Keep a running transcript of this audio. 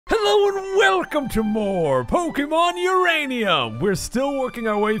Hello and welcome to more Pokemon Uranium! We're still working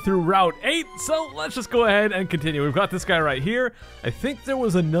our way through Route 8, so let's just go ahead and continue. We've got this guy right here. I think there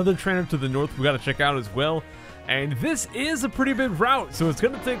was another trainer to the north we got to check out as well. And this is a pretty big route, so it's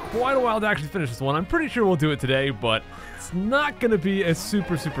going to take quite a while to actually finish this one. I'm pretty sure we'll do it today, but it's not going to be a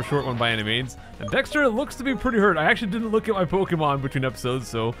super short one by any means. And Dexter looks to be pretty hurt. I actually didn't look at my Pokemon between episodes,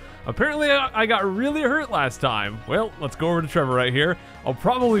 so apparently I got really hurt last time. Well, let's go over to Trevor right here. I'll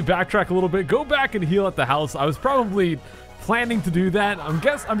probably backtrack a little bit, go back and heal at the house. I was probably planning to do that. I'm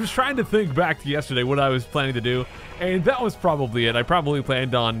just trying to think back to yesterday what I was planning to do, and that was probably it. I probably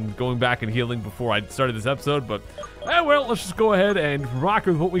planned on going back and healing before I started this episode, but well, let's just go ahead and rock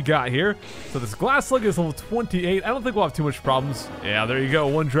with what we got here. So this glass slug is level 28. I don't think we'll have too much problems. Yeah, there you go.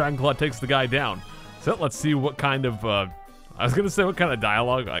 One Dragon Claw takes the guy down. So let's see what kind of I was gonna say what kind of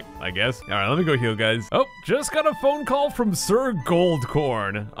dialogue, I guess. All right, let me go heal, guys. Oh, just got a phone call from Sir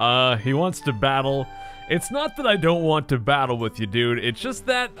Goldcorn. He wants to battle. It's not that I don't want to battle with you, dude. It's just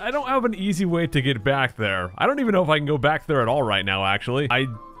that I don't have an easy way to get back there. I don't even know if I can go back there at all right now, actually. I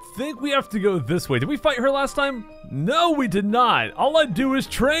think we have to go this way. Did we fight her last time? No, we did not. All I do is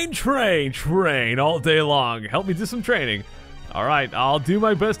train all day long. Help me do some training. All right, I'll do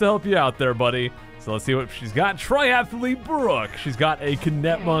my best to help you out there, buddy. So let's see what she's got. Triathlete Brooke. She's got a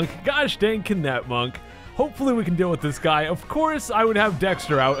Kinetmunk. Gosh dang Kinetmunk. Hopefully we can deal with this guy. Of course, I would have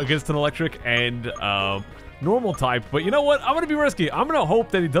Dexter out against an electric and normal type. But you know what? I'm going to be risky. I'm going to hope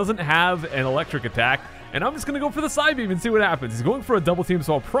that he doesn't have an electric attack. And I'm just going to go for the side beam and see what happens. He's going for a double team,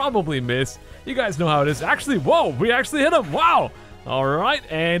 so I'll probably miss. You guys know how it is. Actually, whoa, we actually hit him. Wow. All right.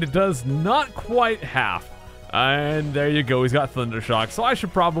 And it does not quite half. And there you go, he's got Thunder Shock, so I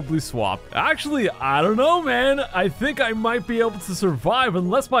should probably swap. Actually, I don't know, man. I think I might be able to survive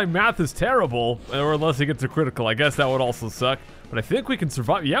unless my math is terrible, or unless he gets a critical. I guess that would also suck, but I think we can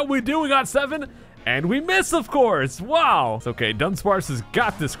survive. Yeah, we do. We got 7, and we miss, of course. Wow. It's okay, Dunsparce has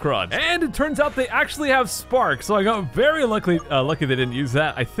got this crud. And it turns out they actually have Spark, so I got very lucky they didn't use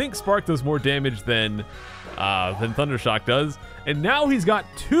that. I think Spark does more damage than Thunder Shock does. And now he's got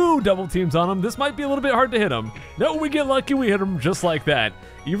 2 double teams on him. This might be a little bit hard to hit him. No, we get lucky, we hit him just like that.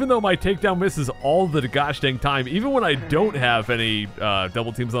 Even though my takedown misses all the gosh dang time, even when I don't have any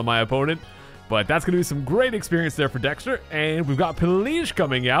double teams on my opponent. But that's going to be some great experience there for Dexter. And we've got Peleage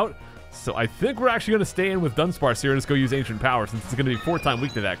coming out. So I think we're actually going to stay in with Dunsparce here and just go use Ancient Power since it's going to be 4-time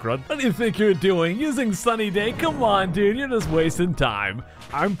weak to that, crud. What do you think you're doing? Using Sunny Day? Come on, dude. You're just wasting time.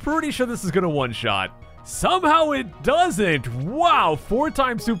 I'm pretty sure this is going to one-shot. Somehow it doesn't. Wow,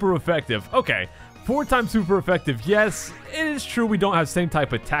 4-time super effective. Okay, 4-time super effective. Yes, it is true we don't have same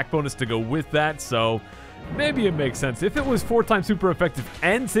type attack bonus to go with that, so maybe it makes sense. If it was 4-time super effective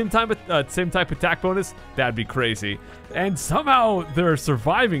and same type attack bonus, that'd be crazy. And somehow they're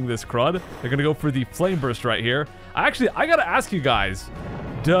surviving this crud. They're gonna go for the Flame Burst right here. Actually, I gotta ask you guys,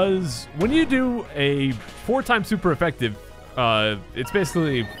 when you do a 4-time super effective,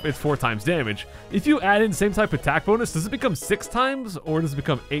 it's 4 times damage. If you add in same type attack bonus, does it become 6 times or does it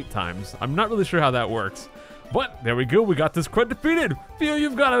become 8 times? I'm not really sure how that works. But there we go, we got this crud defeated. Theo,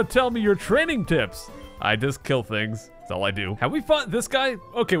 you've got to tell me your training tips. I just kill things. That's all I do. Have we fought this guy?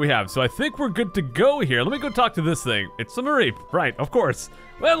 Okay, we have. So I think we're good to go here. Let me go talk to this thing. It's a Mareep. Right, of course.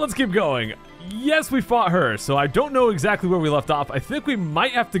 Well, let's keep going. Yes, we fought her, so I don't know exactly where we left off. I think we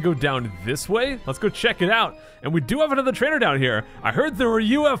might have to go down this way. Let's go check it out. And we do have another trainer down here. I heard there were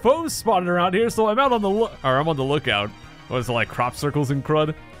UFOs spotted around here, so I'm on the lookout. What is it, like crop circles in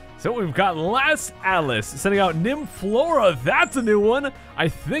crud? So we've got Las Alice sending out Nymflora. That's a new one. I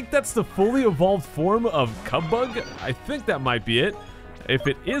think that's the fully evolved form of Cubbug. I think that might be it. If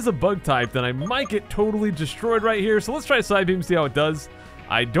it is a bug type, then I might get totally destroyed right here. So let's try Side Beam, see how it does.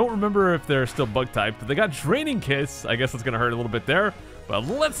 I don't remember if they're still bug type, but they got Draining Kiss. I guess it's going to hurt a little bit there. But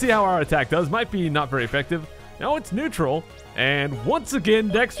let's see how our attack does. Might be not very effective. Now it's neutral. And once again,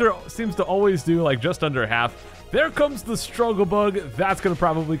 Dexter seems to always do like just under half. There comes the Struggle Bug. That's going to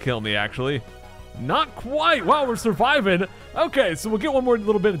probably kill me, actually. Not quite. Wow, we're surviving. Okay, so we'll get one more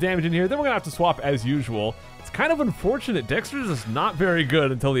little bit of damage in here. Then we're going to have to swap as usual. It's kind of unfortunate. Dexter's just not very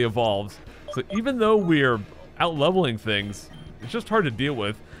good until he evolves. So even though we're out-leveling things, it's just hard to deal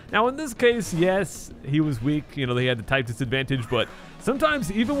with. Now, in this case, yes, he was weak. You know, they had the type disadvantage, but sometimes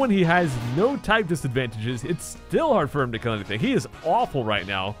even when he has no type disadvantages, it's still hard for him to kill anything. He is awful right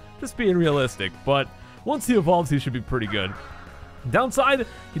now, just being realistic, but once he evolves, he should be pretty good. Downside,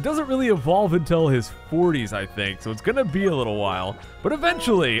 he doesn't really evolve until his 40s, I think, so it's gonna be a little while. But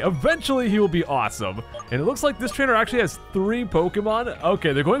eventually he will be awesome. And it looks like this trainer actually has 3 Pokemon.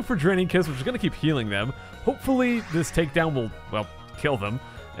 Okay, they're going for Draining Kiss, which is gonna keep healing them. Hopefully, this takedown will, well, kill them.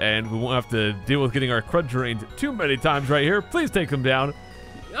 and we won't have to deal with getting our CRUD drained too many times right here. Please take them down.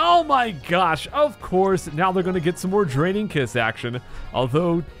 Oh my gosh, of course, now they're going to get some more Draining Kiss action.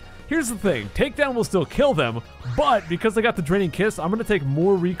 Although, here's the thing, takedown will still kill them, but because I got the Draining Kiss, I'm going to take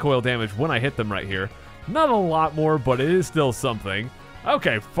more recoil damage when I hit them right here. Not a lot more, but it is still something.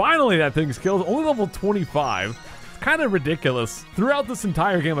 Okay, finally that thing's killed, only level 25. It's kind of ridiculous. Throughout this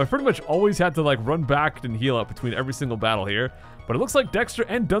entire game, I pretty much always had to like run back and heal up between every single battle here. But it looks like Dexter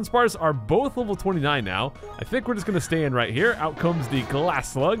and Dunsparce are both level 29 now. I think we're just going to stay in right here. Out comes the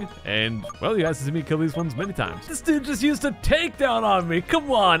Glass Slug. And, well, you guys have seen me kill these ones many times. This dude just used a takedown on me.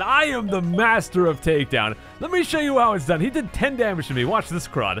 Come on, I am the master of takedown. Let me show you how it's done. He did 10 damage to me. Watch this,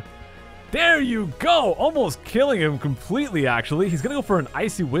 CRUD. There you go! Almost killing him completely, actually. He's gonna go for an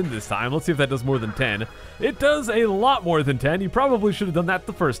Icy Wind this time. Let's see if that does more than 10. It does a lot more than 10. He probably should have done that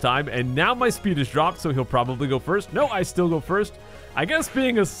the first time, and now my speed is dropped, so he'll probably go first. No, I still go first. I guess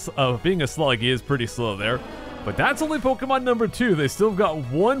being a slug, he is pretty slow there. But that's only Pokemon number 2. They still got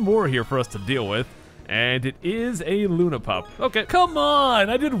one more here for us to deal with. And it is a Luna Pup. Okay, come on!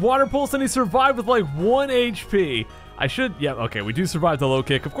 I did Water Pulse and he survived with like 1 HP. I should, yeah, okay, we do survive the low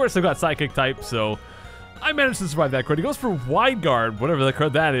kick. Of course, I've got Psychic type, so I managed to survive that CRUD. He goes for Wide Guard, whatever the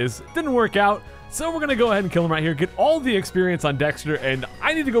CRUD that is. Didn't work out, so we're going to go ahead and kill him right here, get all the experience on Dexter, and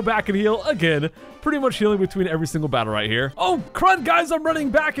I need to go back and heal again. Pretty much healing between every single battle right here. Oh, CRUD, guys, I'm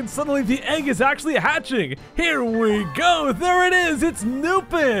running back, and suddenly the egg is actually hatching. Here we go. There it is. It's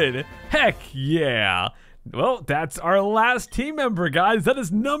Nupin. Heck yeah. Well, that's our last team member, guys. That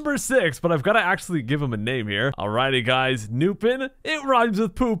is number 6, but I've got to actually give him a name here. Alrighty, guys. Nupin. It rhymes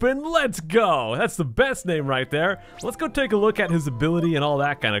with poopin'. Let's go. That's the best name right there. Let's go take a look at his ability and all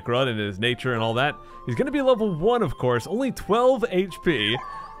that kind of CRUD and his nature and all that. He's going to be level 1, of course. Only 12 HP.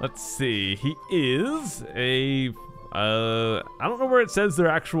 Let's see. He is a... I don't know where it says their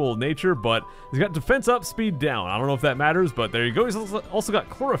actual nature, but he's got defense up, speed down. I don't know if that matters, but there you go. He's also got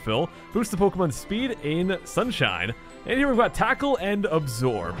Chlorophyll, boost the Pokemon's speed in Sunshine. And here we've got Tackle and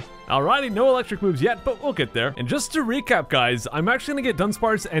Absorb. Alrighty, no electric moves yet, but we'll get there. And just to recap, guys, I'm actually going to get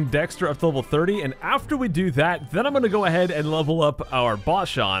Dunsparce and Dexter up to level 30, and after we do that, then I'm going to go ahead and level up our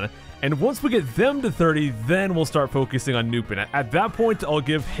Boshan. And once we get them to 30, then we'll start focusing on Nupin. At that point, I'll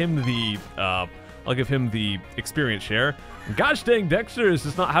give him the experience share. Gosh dang, Dexter is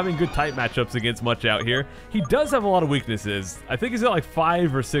just not having good type matchups against much out here. He does have a lot of weaknesses. I think he's got like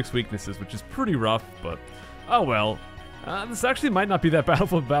 5 or 6 weaknesses, which is pretty rough, but oh well. This actually might not be that battle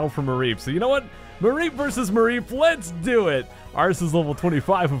for Mareep. So you know what? Mareep versus Mareep, let's do it. Ours is level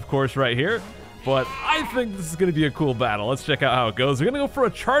 25, of course, right here. But I think this is going to be a cool battle. Let's check out how it goes. We're going to go for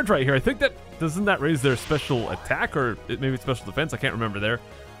a charge right here. I think that, doesn't that raise their special attack or maybe special defense? I can't remember there.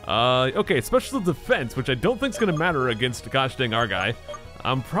 Okay, special defense, which I don't think is going to matter against gosh dang our guy.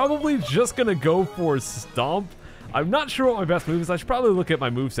 I'm probably just going to go for Stomp. I'm not sure what my best move is. I should probably look at my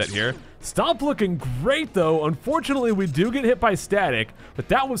moveset here. Stomp looking great, though. Unfortunately, we do get hit by Static, but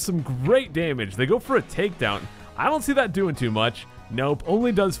that was some great damage. They go for a takedown. I don't see that doing too much. Nope,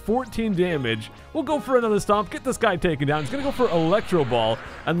 only does 14 damage. We'll go for another Stomp, get this guy taken down. He's gonna go for Electro Ball.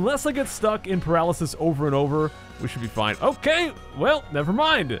 Unless I get stuck in paralysis over and over, we should be fine. Okay, well, never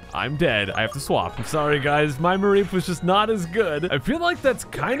mind. I'm dead. I have to swap. I'm sorry, guys. My Mareep was just not as good. I feel like that's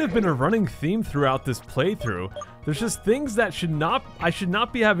kind of been a running theme throughout this playthrough. There's just things that I should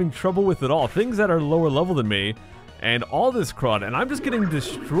not be having trouble with at all. Things that are lower level than me, and all this CRUD, and I'm just getting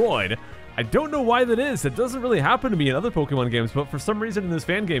destroyed. I don't know why that is. It doesn't really happen to me in other Pokemon games, but for some reason in this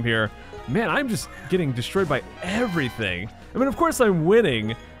fan game here, man, I'm just getting destroyed by everything. I mean, of course I'm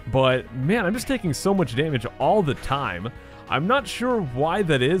winning, but man, I'm just taking so much damage all the time. I'm not sure why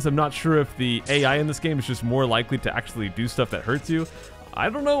that is. I'm not sure if the AI in this game is just more likely to actually do stuff that hurts you. I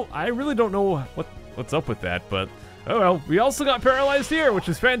don't know. I really don't know what's up with that, but oh well. We also got paralyzed here, which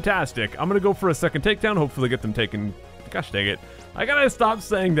is fantastic. I'm gonna go for a second takedown, hopefully get them taken. Gosh dang it. I gotta stop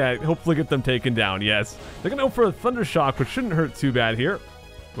saying that. Hopefully get them taken down, yes. They're gonna go for a Thunder Shock, which shouldn't hurt too bad here.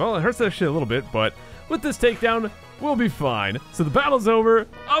 Well, it hurts actually a little bit, but with this takedown, we'll be fine. So the battle's over.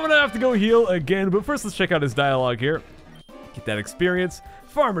 I'm gonna have to go heal again, but first let's check out his dialogue here. Get that experience.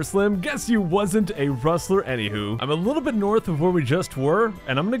 Farmer Slim, guess you wasn't a rustler anywho. I'm a little bit north of where we just were,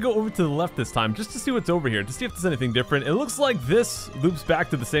 and I'm gonna go over to the left this time just to see what's over here, to see if there's anything different. It looks like this loops back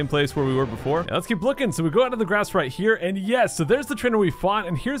to the same place where we were before. Now, let's keep looking. So we go out of the grass right here, and yes, so there's the trainer we fought,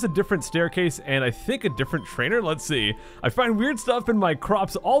 and here's a different staircase, and I think a different trainer. Let's see. I find weird stuff in my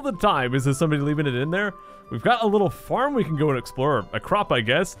crops all the time. Is there somebody leaving it in there? We've got a little farm we can go and explore, a crop, I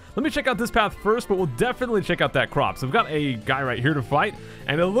guess. Let me check out this path first, but we'll definitely check out that crop. So we've got a guy right here to fight,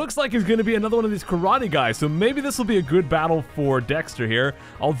 And it looks like he's going to be another one of these karate guys, so maybe this will be a good battle for Dexter here.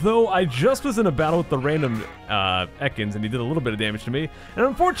 Although I just was in a battle with the random Ekans, and he did a little bit of damage to me. And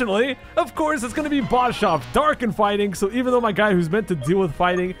unfortunately, of course, it's going to be Boschoff, dark and fighting, so even though my guy who's meant to deal with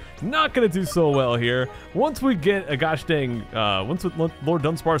fighting, not going to do so well here. Once we get a gosh dang, once Lord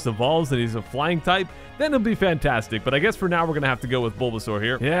Dunsparce evolves and he's a flying type, then it'll be fantastic. But I guess for now, we're going to have to go with Bulbasaur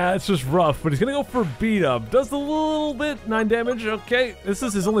here. Yeah, it's just rough, but he's going to go for Beat Up. Does a little bit, 9 damage, okay. This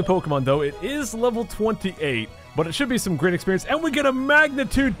is his only Pokemon, though. It is level 28. But it should be some great experience. And we get a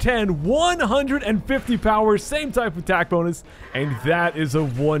Magnitude 10, 150 power, same type of attack bonus. And that is a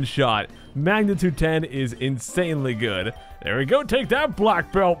one-shot. Magnitude 10 is insanely good. There we go. Take that,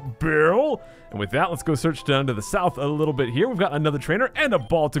 Black Belt Bill. And with that, let's go search down to the south a little bit here. We've got another trainer and a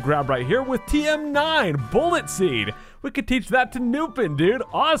ball to grab right here with TM9, Bullet Seed. We could teach that to Nupin, dude.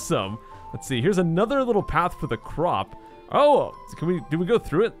 Awesome. Let's see. Here's another little path for the crop. Oh, did we go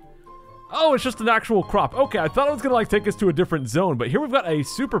through it? Oh, it's just an actual crop. Okay, I thought it was gonna like take us to a different zone, but here we've got a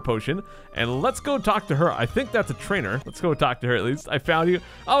super potion, and let's go talk to her. I think that's a trainer. Let's go talk to her at least. I found you.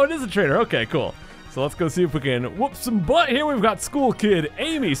 Oh, it is a trainer. Okay, cool. So let's go see if we can whoop some butt. Here we've got School Kid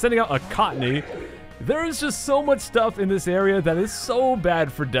Amy sending out a Cottony. There is just so much stuff in this area that is so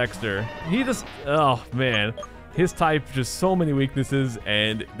bad for Dexter. He just, oh man. His type, just so many weaknesses,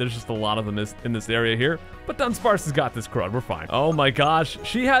 and there's just a lot of them in this area here. But Dunsparce has got this CRUD, we're fine. Oh my gosh,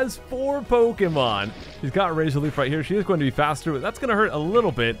 she has 4 Pokemon. She's got Razor Leaf right here. She is going to be faster, but that's going to hurt a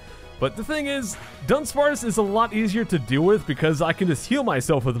little bit. But the thing is, Dunsparce is a lot easier to deal with because I can just heal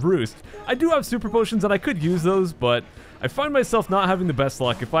myself with Roost. I do have Super Potions and I could use those, but I find myself not having the best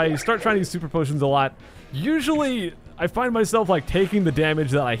luck. If I start trying to use Super Potions a lot, usually I find myself like taking the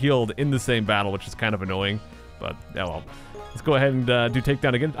damage that I healed in the same battle, which is kind of annoying. But, yeah, well, let's go ahead and do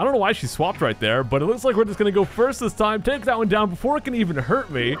takedown again. I don't know why she swapped right there, but it looks like we're just going to go first this time. Take that one down before it can even hurt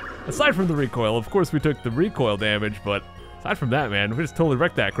me. Aside from the recoil. Of course, we took the recoil damage, but aside from that, man, we just totally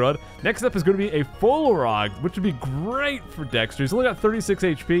wrecked that CRUD. Next up is going to be a Fularog, which would be great for Dexter. He's only got 36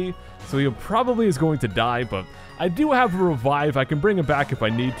 HP, so he probably is going to die, but I do have a revive. I can bring him back if I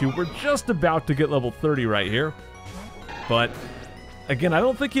need to. We're just about to get level 30 right here. But again, I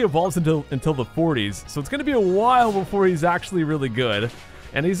don't think he evolves until the 40s, so it's going to be a while before he's actually really good.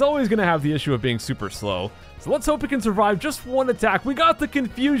 And he's always going to have the issue of being super slow. So let's hope he can survive just one attack. We got the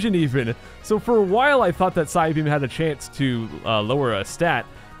Confusion even. So for a while, I thought that Psybeam had a chance to lower a stat.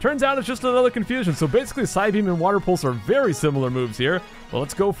 Turns out it's just another Confusion. So basically, Psybeam and Water Pulse are very similar moves here. Well,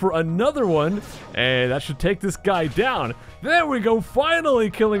 let's go for another one, and that should take this guy down. There we go, finally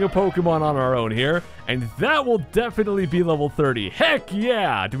killing a Pokemon on our own here, and that will definitely be level 30. Heck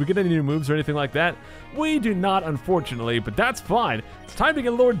yeah! Did we get any new moves or anything like that? We do not, unfortunately, but that's fine. It's time to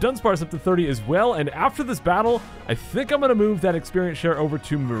get Lord Dunsparce up to 30 as well, and after this battle, I think I'm going to move that experience share over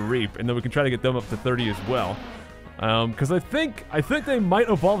to Mareep, and then we can try to get them up to 30 as well. Because I think they might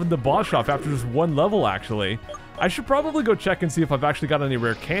evolve into Boschoff after just one level, actually. I should probably go check and see if I've actually got any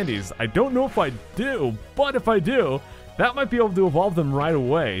rare candies. I don't know if I do, but if I do, that might be able to evolve them right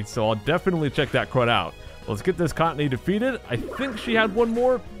away. So I'll definitely check that CRUD out. Let's get this Cottony defeated. I think she had one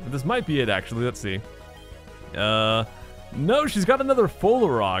more, but this might be it, actually. Let's see. No, she's got another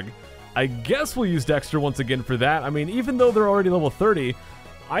Fularog. I guess we'll use Dexter once again for that. I mean, even though they're already level 30,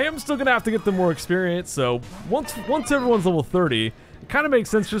 I am still going to have to get them more experience, so once everyone's level 30, it kind of makes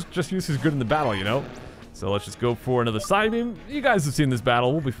sense just use who's good in the battle, you know? So let's just go for another Psybeam. You guys have seen this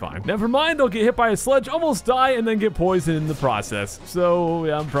battle, we'll be fine. Never mind, I'll get hit by a sledge, almost die, and then get poisoned in the process. So,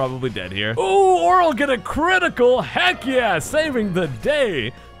 yeah, I'm probably dead here. Ooh, or I'll get a critical! Heck yeah, saving the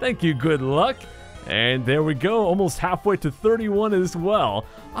day! Thank you, good luck. And there we go, almost halfway to 31 as well.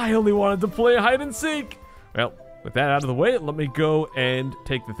 I only wanted to play hide and seek. Well, with that out of the way, let me go and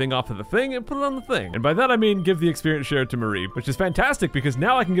take the thing off of the thing and put it on the thing. And by that I mean give the experience share to Mareep, which is fantastic because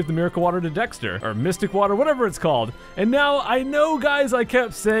now I can give the Miracle Water to Dexter, or Mystic Water, whatever it's called. And now I know, guys, I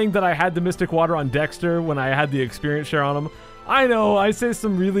kept saying that I had the Mystic Water on Dexter when I had the experience share on him. I know, I say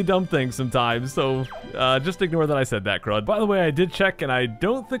some really dumb things sometimes, so just ignore that I said that, CRUD. By the way, I did check, and I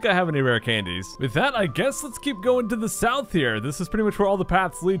don't think I have any rare candies. With that, I guess let's keep going to the south here. This is pretty much where all the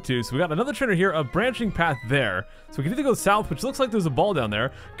paths lead to. So we got another trainer here, a branching path there. So we can either go south, which looks like there's a ball down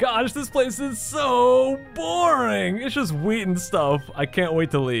there. Gosh, this place is so boring. It's just wheat and stuff. I can't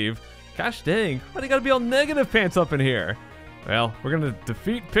wait to leave. Gosh dang, why do you gotta be all negative pants up in here? Well, we're gonna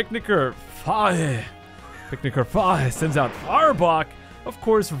defeat Picnicker 5. Picnicker 5 sends out Arbok. Of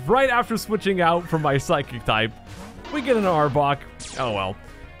course, right after switching out from my Psychic type, we get an Arbok. Oh well.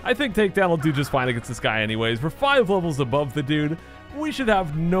 I think Takedown will do just fine against this guy anyways. We're 5 levels above the dude. we should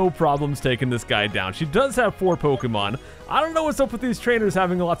have no problems taking this guy down. She does have 4 Pokemon. I don't know what's up with these trainers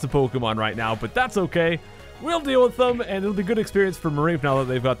having lots of Pokemon right now, but that's okay. We'll deal with them, and it'll be good experience for Mareep now that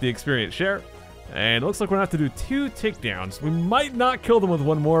they've got the experience share. And it looks like we're going to have to do 2 takedowns. We might not kill them with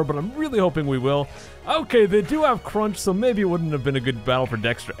 1 more, but I'm really hoping we will. Okay, they do have Crunch, so maybe it wouldn't have been a good battle for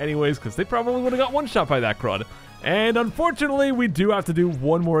Dexter anyways, because they probably would have got 1-shot by that CRUD. And unfortunately, we do have to do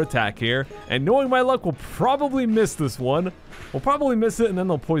 1 more attack here. And knowing my luck, we'll probably miss this one. We'll probably miss it, and then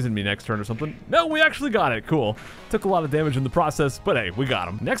they'll poison me next turn or something. No, we actually got it. Cool. Took a lot of damage in the process, but hey, we got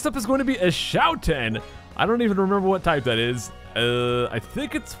him. Next up is going to be a Shouten. I don't even remember what type that is. I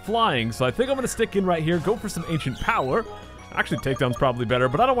think it's flying, so I think I'm going to stick in right here, go for some Ancient Power. Actually, takedown's probably better,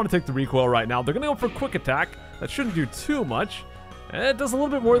 but I don't want to take the recoil right now. They're going to go for Quick Attack. That shouldn't do too much. It does a little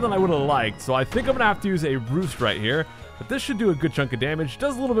bit more than I would have liked, so I think I'm going to have to use a Roost right here. But this should do a good chunk of damage.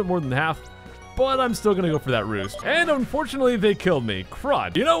 Does a little bit more than half, but I'm still going to go for that Roost. And unfortunately, they killed me.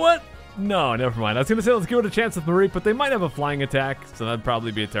 CRUD. You know what? No, never mind. I was going to say let's give it a chance with Mareep, but they might have a flying attack, so that'd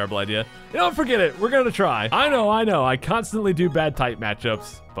probably be a terrible idea. You know, forget it. We're going to try. I know. I constantly do bad type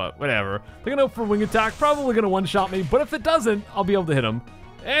matchups, but whatever. They're going to go for Wing Attack, probably going to one-shot me, but if it doesn't, I'll be able to hit him.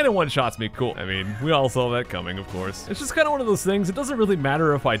 And it one-shots me. Cool. I mean, we all saw that coming, of course. It's just kind of one of those things. It doesn't really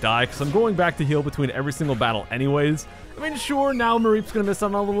matter if I die, because I'm going back to heal between every single battle anyways. I mean, sure, now Mareep's going to miss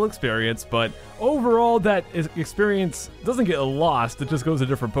on a little experience, but overall, that experience doesn't get lost. It just goes to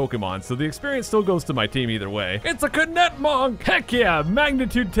different Pokemon, so the experience still goes to my team either way. It's a Knetmonk! Heck yeah!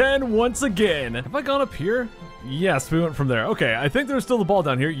 Magnitude 10 once again. Have I gone up here? Yes, we went from there. Okay, I think there's still the ball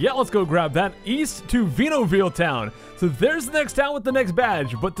down here. Yeah, let's go grab that. East to Venoville Town. So there's the next town with the next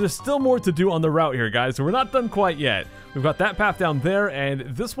badge, but there's still more to do on the route here, guys, so we're not done quite yet. We've got that path down there, and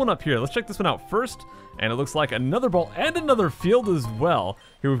this one up here. Let's check this one out first. And it looks like another ball and another field as well.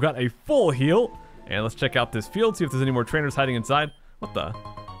 Here we've got a full heal. And let's check out this field, see if there's any more trainers hiding inside. What the?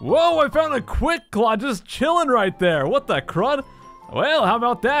 Whoa, I found a Quick Claw just chilling right there. What the CRUD? Well, how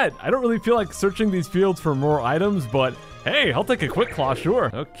about that? I don't really feel like searching these fields for more items, but hey, I'll take a Quick Claw,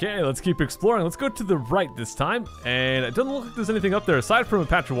 sure. Okay, let's keep exploring. Let's go to the right this time. And it doesn't look like there's anything up there, aside from a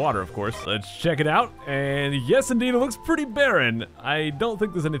patch of water, of course. Let's check it out. And yes, indeed, it looks pretty barren. I don't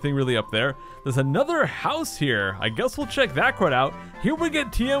think there's anything really up there. There's another house here. I guess we'll check that CRUD out. Here we get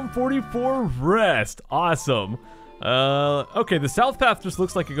TM44 Rest. Awesome. Okay, the south path just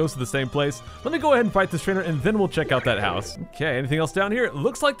looks like it goes to the same place. Let me go ahead and fight this trainer, and then we'll check out that house. Okay, anything else down here? It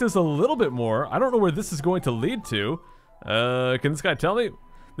looks like there's a little bit more. I don't know where this is going to lead to. Can this guy tell me?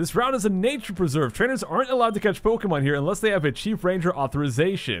 This route is a nature preserve. Trainers aren't allowed to catch Pokemon here unless they have a Chief Ranger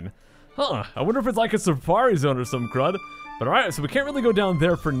authorization. Huh, I wonder if it's like a safari zone or some CRUD. But alright, so we can't really go down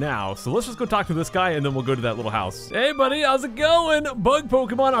there for now. So let's just go talk to this guy, and then we'll go to that little house. Hey buddy, how's it going? Bug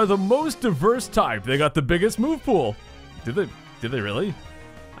Pokemon are the most diverse type. They got the biggest move pool. Did they really?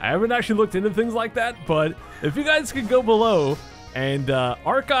 I haven't actually looked into things like that, but if you guys could go below and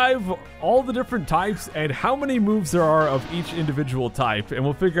archive all the different types and how many moves there are of each individual type, and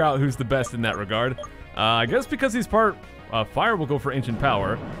we'll figure out who's the best in that regard. I guess because he's part fire, we'll go for Ancient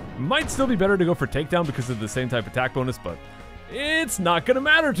Power. Might still be better to go for Takedown because of the same type attack bonus, but it's not gonna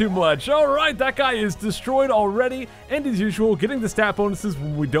matter too much. Alright, that guy is destroyed already, and as usual, getting the stat bonuses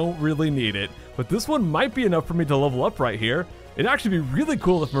when we don't really need it. But this one might be enough for me to level up right here. It'd actually be really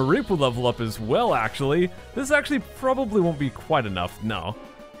cool if Mareep would level up as well, actually. This actually probably won't be quite enough, no.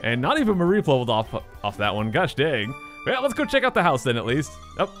 And not even Mareep leveled off that one, gosh dang. Well, let's go check out the house then, at least.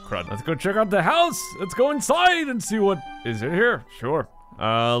 Oh, CRUD. Let's go check out the house. Let's go inside and see what is it here. Sure.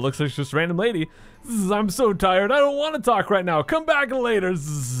 Looks like it's just a random lady. I'm so tired. I don't want to talk right now. Come back later.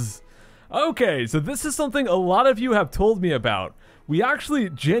 Okay, so this is something a lot of you have told me about. We actually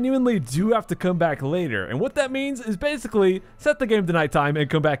genuinely do have to come back later. And what that means is basically set the game to nighttime and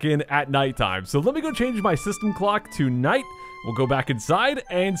come back in at nighttime. So let me go change my system clock to night. We'll go back inside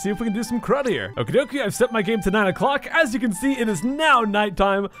and see if we can do some CRUD here. Okie dokie, I've set my game to 9 o'clock. As you can see, it is now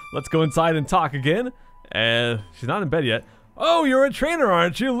nighttime. Let's go inside and talk again. She's not in bed yet. Oh, you're a trainer,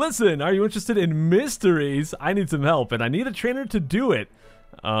 aren't you? Listen, are you interested in mysteries? I need some help, and I need a trainer to do it.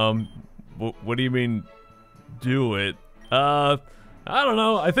 What do you mean, do it? I don't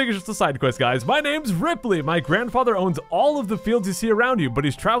know. I think it's just a side quest, guys. My name's Ripley. My grandfather owns all of the fields you see around you, but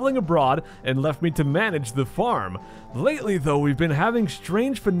he's traveling abroad and left me to manage the farm. Lately, though, we've been having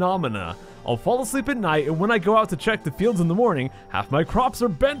strange phenomena. I'll fall asleep at night, and when I go out to check the fields in the morning, half my crops are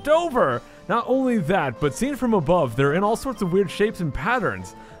bent over. Not only that, but seen from above, they're in all sorts of weird shapes and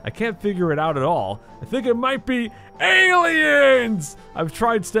patterns. I can't figure it out at all. I think it might be aliens! I've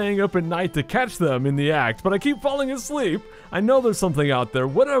tried staying up at night to catch them in the act, but I keep falling asleep. I know there's something out there.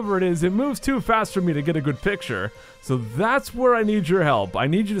 Whatever it is, it moves too fast for me to get a good picture. So that's where I need your help. I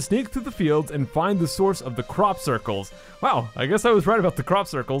need you to sneak through the fields and find the source of the crop circles. Wow, I guess I was right about the crop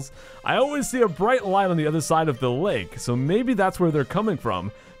circles. I always see a bright light on the other side of the lake, so maybe that's where they're coming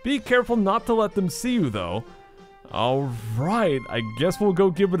from. Be careful not to let them see you, though. Alright, I guess we'll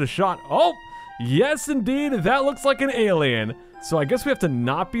go give it a shot. Oh, yes indeed, that looks like an alien. So I guess we have to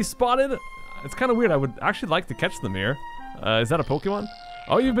not be spotted? It's kind of weird, I would actually like to catch them here. Is that a Pokemon?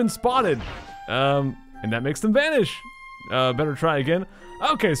 Oh, you've been spotted. And that makes them vanish. Better try again.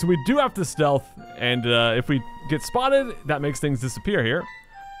 Okay, so we do have to stealth, and if we get spotted, that makes things disappear here.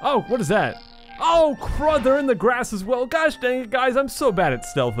 Oh, what is that? Oh, crud, they're in the grass as well. Gosh dang it, guys, I'm so bad at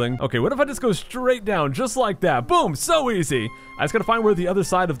stealthing. Okay, what if I just go straight down, just like that? Boom, so easy. I just gotta find where the other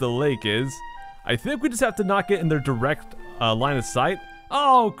side of the lake is. I think we just have to not get in their direct line of sight.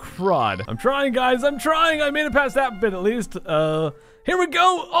 Oh, crud. I'm trying, guys, I'm trying. I made it past that bit at least. Here we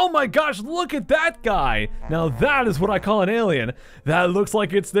go. Oh my gosh, look at that guy. Now that is what I call an alien. That looks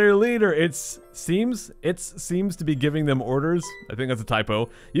like it's their leader. It seems to be giving them orders. I think that's a typo.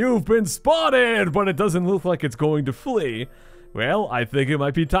 You've been spotted, but it doesn't look like it's going to flee. Well, I think it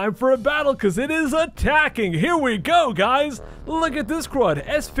might be time for a battle because it is attacking. Here we go, guys. Look at this CRUD,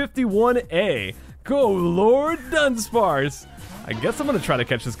 S51A. Go Lord Dunsparce. I guess I'm gonna try to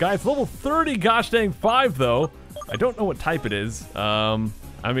catch this guy. It's level 30, gosh dang 5 though. I don't know what type it is. I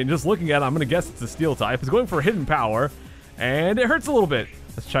mean, just looking at it, I'm gonna guess it's a steel type. It's going for hidden power, and it hurts a little bit.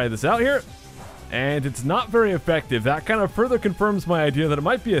 Let's try this out here. And it's not very effective. That kind of further confirms my idea that it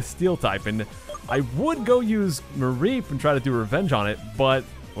might be a steel type, and I would go use Mareep and try to do revenge on it, but,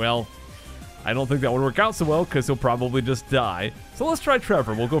 well, I don't think that would work out so well because he'll probably just die. So let's try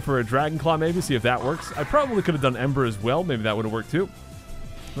Trevor. We'll go for a Dragon Claw maybe, see if that works. I probably could have done Ember as well. Maybe that would have worked too.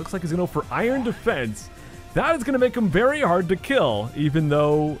 Looks like he's going to go for Iron Defense. That is going to make him very hard to kill, even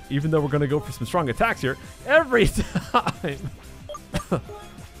though we're going to go for some strong attacks here every time.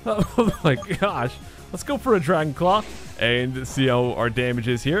 Oh my gosh. Let's go for a Dragon Claw and see how our damage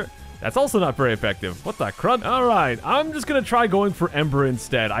is here. That's also not very effective. What the crud? All right, I'm just going to try going for Ember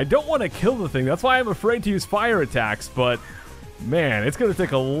instead. I don't want to kill the thing. That's why I'm afraid to use fire attacks, but man, it's going to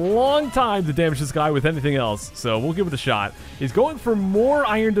take a long time to damage this guy with anything else, so we'll give it a shot. He's going for more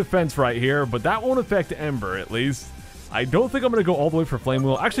Iron Defense right here, but that won't affect Ember, at least. I don't think I'm going to go all the way for Flame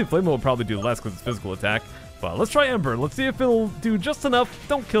Wheel. Actually, Flame Wheel will probably do less because it's physical attack, but let's try Ember. Let's see if it'll do just enough.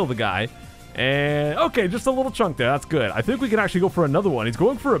 Don't kill the guy. And, okay, just a little chunk there. That's good. I think we can actually go for another one. He's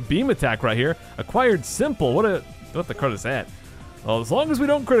going for a beam attack right here. Acquired Simple. What the crud is that? Well, as long as we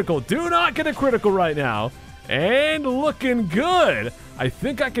don't critical. Do not get a critical right now. And looking good. I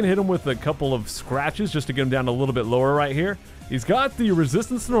think I can hit him with a couple of scratches just to get him down a little bit lower right here. He's got the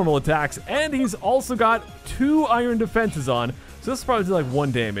resistance to normal attacks, and he's also got 2 iron defenses on. So this is probably like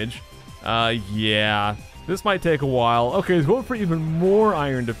 1 damage. Yeah. This might take a while. Okay, he's going for even more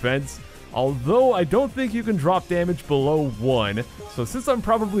iron defense. Although I don't think you can drop damage below 1. So since I'm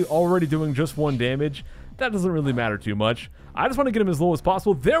probably already doing just 1 damage, that doesn't really matter too much. I just want to get him as low as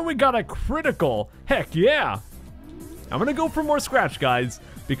possible. There we got a critical. Heck yeah. I'm going to go for more scratch, guys,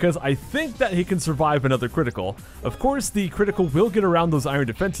 because I think that he can survive another critical. Of course, the critical will get around those iron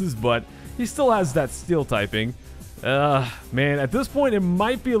defenses, but he still has that steel typing. Man, at this point, it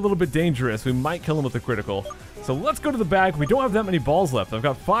might be a little bit dangerous. We might kill him with a critical. So let's go to the bag. We don't have that many balls left. I've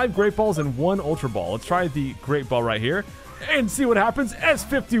got 5 Great Balls and 1 Ultra Ball. Let's try the Great Ball right here and see what happens.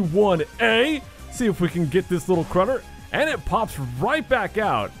 S51A. See if we can get this little crutter. And it pops right back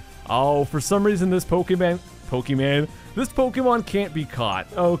out. Oh, for some reason, this Pokemon can't be caught.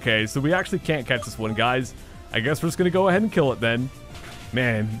 Okay, so we actually can't catch this one, guys. I guess we're just going to go ahead and kill it then.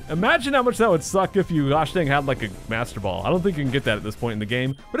 Man, imagine how much that would suck if you, gosh dang, had like a Master Ball. I don't think you can get that at this point in the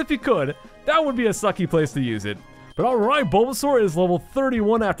game, but if you could, that would be a sucky place to use it. But alright, Bulbasaur is level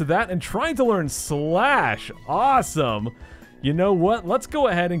 31 after that and trying to learn Slash. Awesome. You know what? Let's go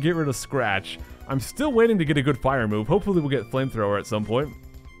ahead and get rid of Scratch. I'm still waiting to get a good fire move. Hopefully we'll get Flamethrower at some point.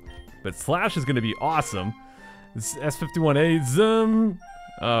 But Slash is going to be awesome. This S51A, zoom.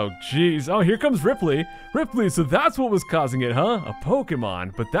 Oh, jeez. Oh, here comes Ripley. Ripley, so that's what was causing it, huh? A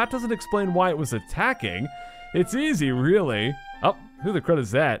Pokemon. But that doesn't explain why it was attacking. It's easy, really. Oh, who the crud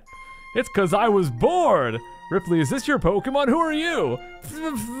is that? It's because I was bored. Ripley, is this your Pokemon? Who are you?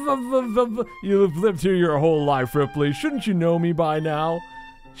 You've lived here your whole life, Ripley. Shouldn't you know me by now?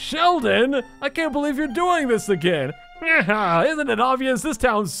 Sheldon, I can't believe you're doing this again. Isn't it obvious this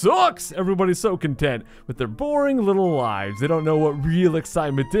town sucks? Everybody's so content with their boring little lives. They don't know what real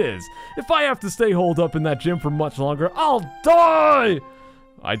excitement is. If I have to stay holed up in that gym for much longer, I'll die!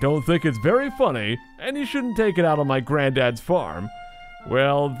 I don't think it's very funny, and you shouldn't take it out on my granddad's farm.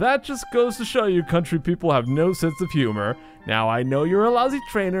 Well, that just goes to show you country people have no sense of humor. Now, I know you're a lousy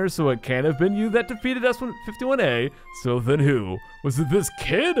trainer, so it can't have been you that defeated S51A. So then who? Was it this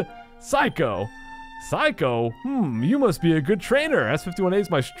kid? Psycho. Psycho? You must be a good trainer. S51A is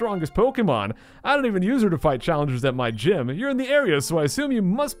my strongest Pokemon. I don't even use her to fight challengers at my gym. You're in the area, so I assume you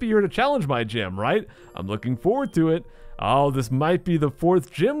must be here to challenge my gym, right? I'm looking forward to it. Oh, this might be the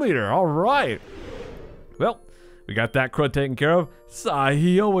 4th gym leader. All right. Well, we got that CRUD taken care of. Sigh,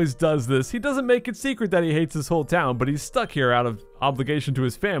 he always does this. He doesn't make it secret that he hates his whole town, but he's stuck here out of obligation to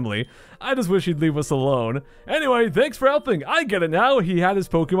his family. I just wish he'd leave us alone. Anyway, thanks for helping. I get it now. He had his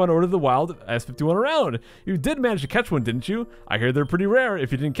Pokemon over to the wild S51 around. You did manage to catch one, didn't you? I hear they're pretty rare.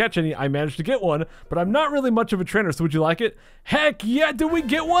 If you didn't catch any, I managed to get one, but I'm not really much of a trainer, so would you like it? Heck yeah, did we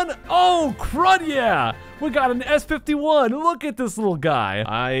get one? Oh, CRUD, yeah! We got an S51. Look at this little guy.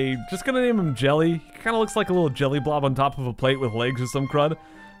 I just gonna name him Jelly. He kind of looks like a little jelly blob on top of a plate with legs or some CRUD.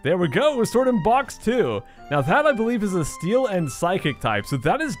 There we go, we're stored in box 2. Now that I believe is a steel and psychic type, so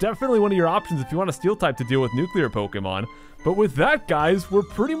that is definitely one of your options if you want a steel type to deal with nuclear Pokemon. But with that, guys, we're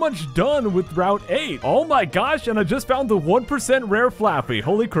pretty much done with Route 8. Oh my gosh, and I just found the 1% rare Flappy.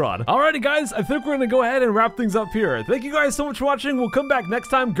 Holy crud. Alrighty, guys, I think we're gonna go ahead and wrap things up here. Thank you guys so much for watching. We'll come back next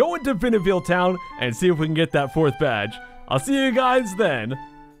time, go into Viniville Town, and see if we can get that 4th badge. I'll see you guys then.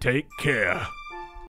 Take care.